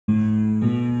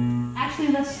actually,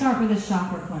 let's start with a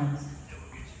chakra cleanse.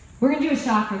 We're going to do a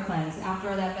chakra cleanse.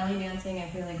 After that belly dancing, I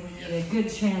feel like we need a good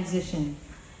transition.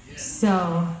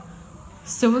 So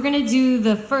we're going to do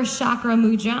the first chakra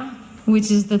mudra, which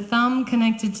is the thumb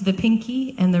connected to the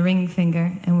pinky and the ring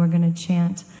finger. And we're going to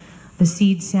chant the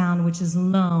seed sound, which is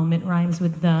lom. It rhymes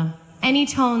with the any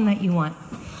tone that you want.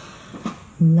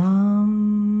 Lam.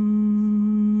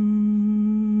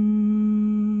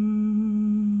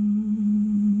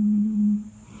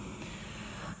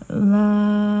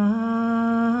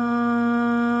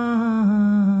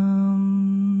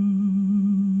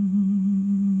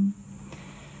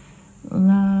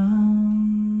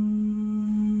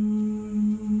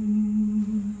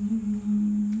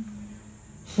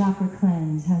 Chakra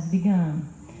cleanse has begun.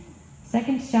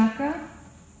 Second chakra,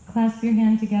 clasp your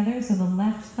hand together so the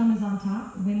left thumb is on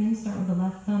top. Women start with the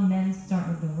left thumb, men start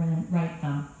with the right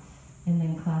thumb. And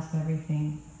then clasp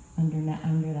everything under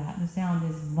that. The sound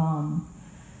is vam.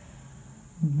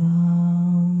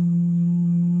 Vam.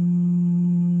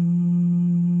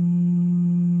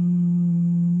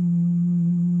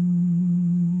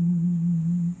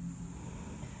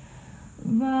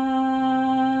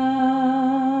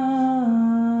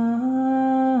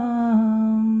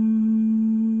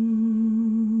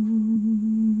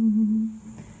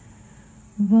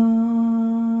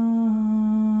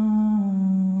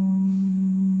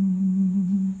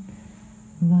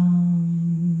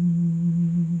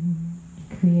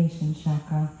 Creation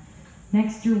chakra.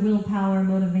 Next, your willpower,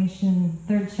 motivation,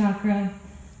 third chakra.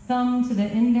 Thumb to the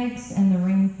index and the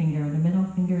ring finger. The middle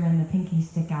finger and the pinky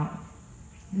stick out.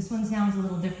 This one sounds a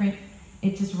little different.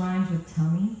 It just rhymes with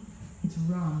tummy. It's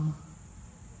rum.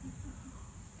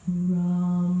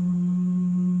 Rum.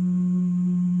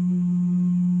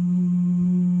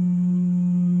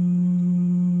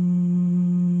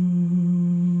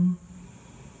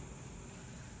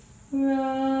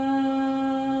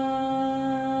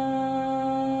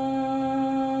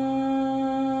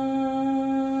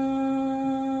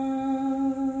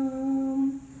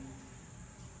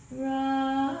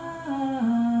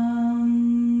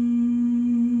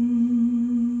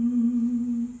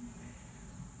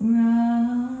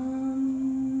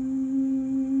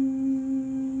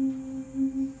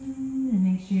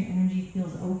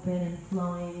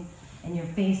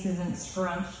 Isn't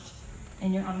scrunched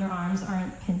and your underarms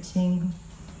aren't pinching.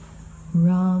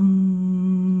 Rum.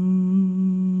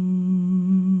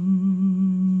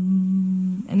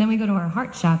 And then we go to our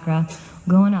heart chakra,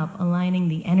 going up, aligning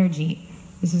the energy.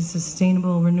 This is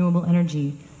sustainable, renewable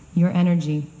energy, your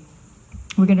energy.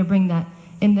 We're going to bring that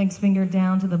index finger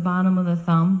down to the bottom of the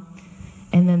thumb,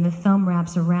 and then the thumb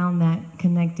wraps around that,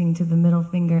 connecting to the middle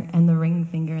finger and the ring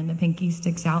finger, and the pinky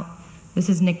sticks out. This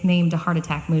is nicknamed a heart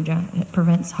attack mudra. It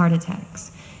prevents heart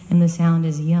attacks. And the sound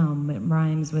is yum. It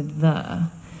rhymes with the.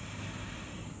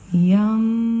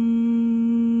 Yum.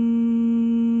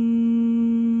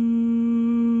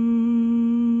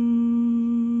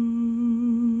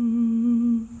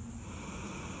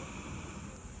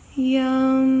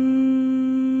 Yum.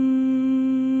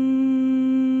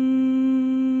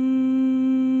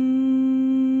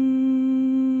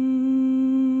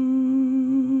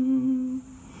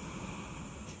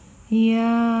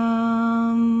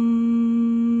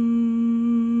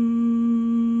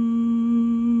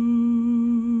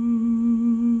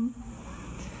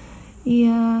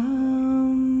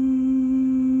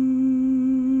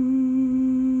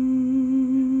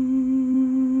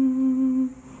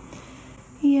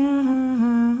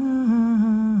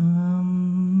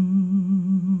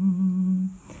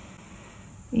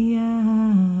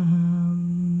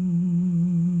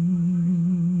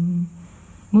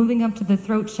 Moving up to the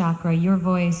throat chakra, your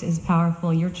voice is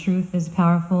powerful, your truth is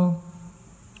powerful,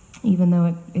 even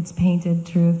though it's painted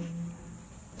truth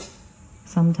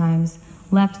sometimes.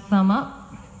 Left thumb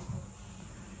up.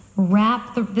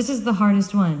 This is the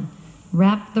hardest one.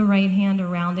 Wrap the right hand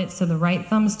around it so the right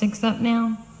thumb sticks up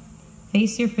now.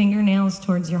 Face your fingernails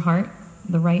towards your heart,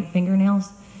 the right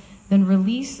fingernails. Then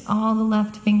release all the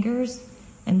left fingers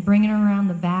and bring it around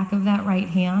the back of that right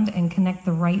hand and connect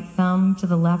the right thumb to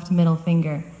the left middle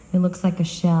finger. It looks like a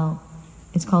shell.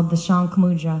 It's called the Shank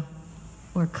Mudra,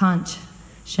 or Conch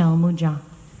Shell Mudra.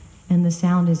 And the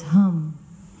sound is hum.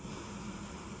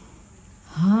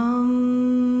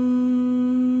 Hum.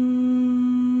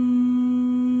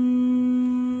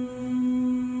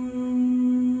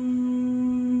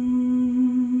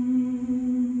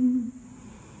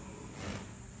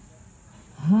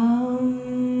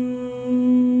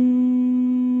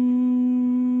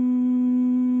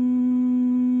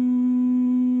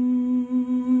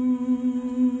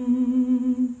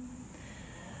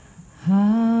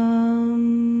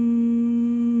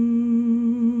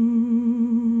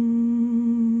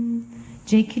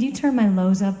 Jake, could you turn my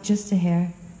lows up just a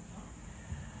hair?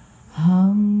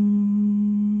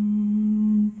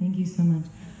 Thank you so much.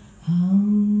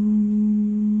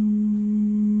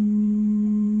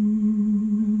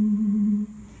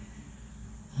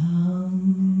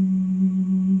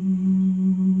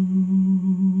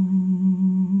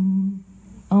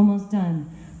 Almost done.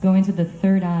 Go into the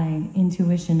third eye,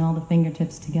 intuition, all the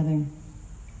fingertips together.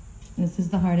 This is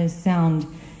the hardest sound.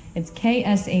 It's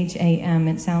K-S-H-A-M.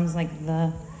 It sounds like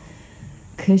the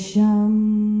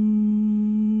Ksham.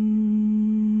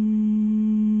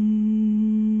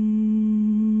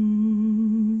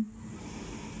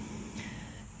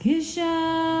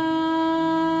 Ksham.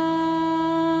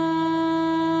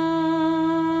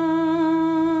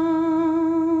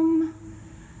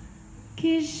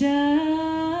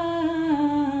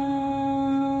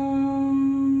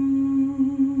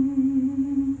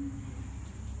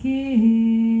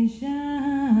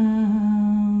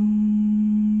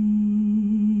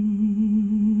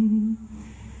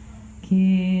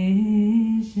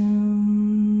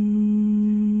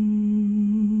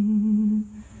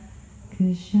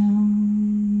 Ksham.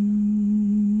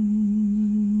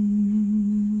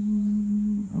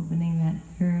 Opening that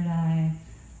third eye,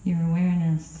 your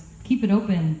awareness. Keep it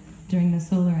open during the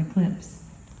solar eclipse.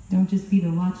 Don't just be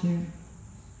the watcher.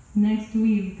 Next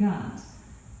we've got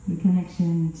the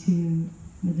connection to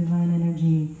the divine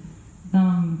energy,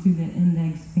 thumb to the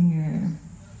index finger.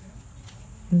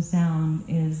 The sound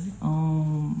is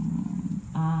Om,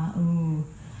 Ah, Ooh,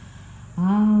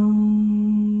 Ah,